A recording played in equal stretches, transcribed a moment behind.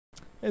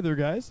Hey there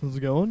guys, how's it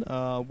going?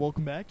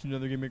 Welcome back to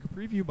another Game Maker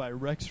preview by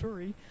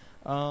rexfurry.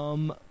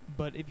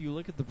 But if you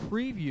look at the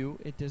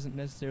preview, it doesn't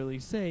necessarily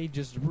say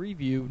just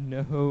review.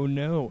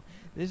 No.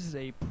 This is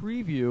a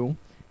preview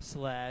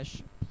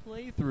slash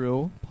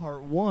playthrough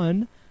part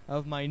 1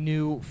 of my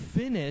new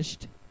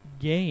finished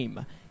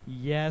game.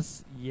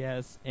 Yes,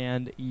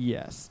 and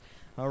yes.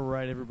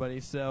 Alright everybody,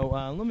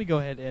 so let me go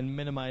ahead and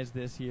minimize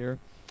this here.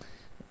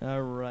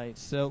 Alright,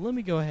 so let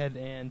me go ahead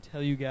and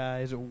tell you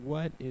guys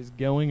what is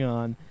going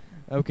on.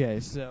 Okay,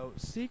 so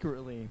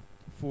secretly,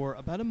 for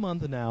about a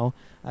month now,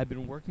 I've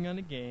been working on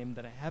a game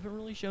that I haven't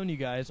really shown you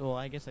guys. Well,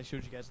 I guess I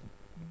showed you guys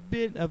a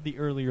bit of the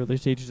early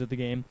stages of the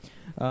game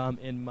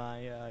in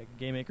my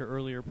Game Maker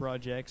earlier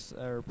projects,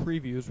 or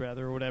previews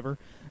rather, or whatever,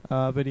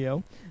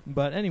 video.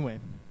 But anyway,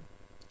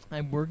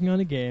 I'm working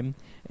on a game,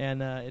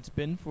 and it's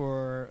been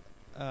for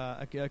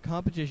a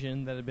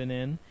competition that I've been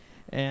in.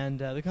 And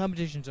the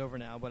competition's over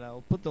now, but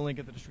I'll put the link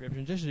in the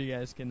description just so you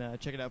guys can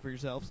check it out for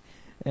yourselves.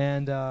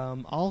 And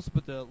I'll also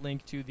put the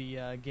link to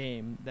the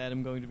game that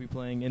I'm going to be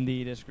playing in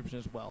the description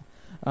as well.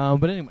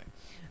 But anyway,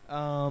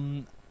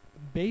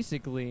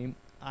 basically,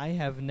 I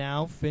have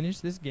now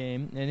finished this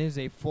game, and it is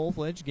a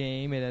full-fledged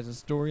game. It has a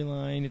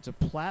storyline. It's a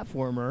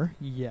platformer.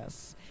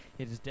 Yes,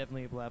 it is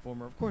definitely a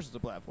platformer. Of course it's a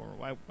platformer.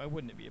 Why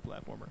wouldn't it be a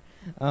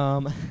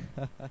platformer?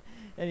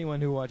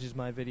 Anyone who watches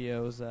my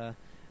videos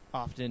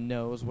often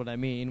knows what I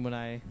mean when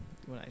I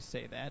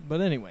say that.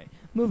 But anyway,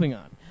 moving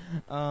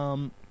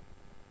on.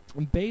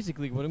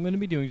 Basically, what I'm going to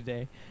be doing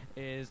today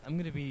is I'm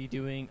going to be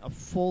doing a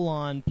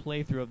full-on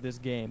playthrough of this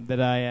game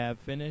that I have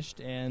finished,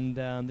 and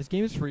this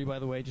game is free, by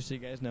the way, just so you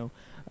guys know.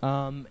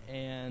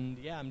 And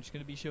yeah, I'm just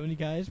going to be showing you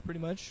guys pretty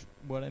much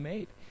what I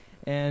made.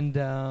 And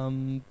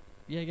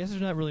yeah, I guess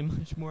there's not really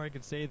much more I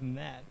could say than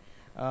that.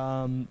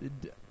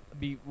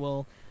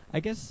 Well, I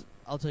guess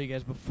I'll tell you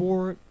guys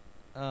before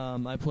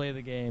I play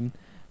the game.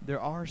 There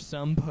are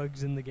some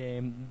bugs in the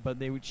game, but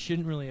they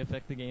shouldn't really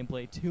affect the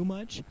gameplay too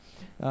much.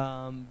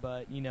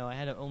 But you know, I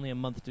had only a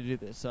month to do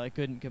this, so I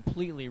couldn't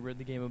completely rid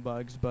the game of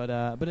bugs. But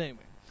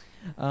anyway,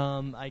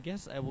 I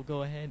guess I will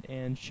go ahead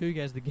and show you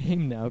guys the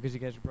game now, because you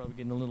guys are probably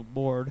getting a little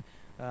bored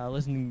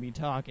listening to me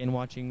talk and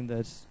watching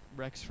this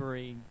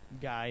rexfurry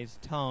guy's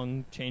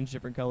tongue change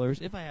different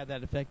colors. If I had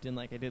that effect in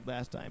like I did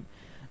last time,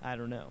 I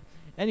don't know.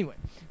 Anyway,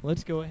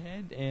 let's go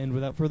ahead and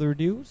without further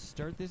ado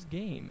start this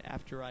game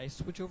after I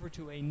switch over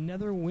to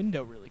another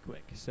window really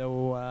quick.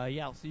 So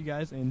yeah, I'll see you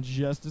guys in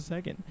just a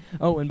second.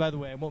 Oh, and by the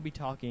way, I won't be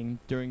talking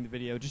during the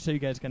video, just so you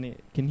guys can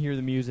hear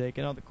the music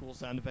and all the cool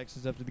sound effects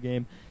and stuff to the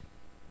game,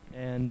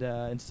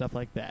 and stuff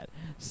like that.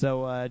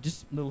 So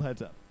just a little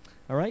heads up.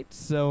 Alright,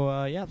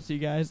 so yeah, I'll see you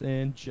guys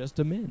in just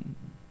a minute.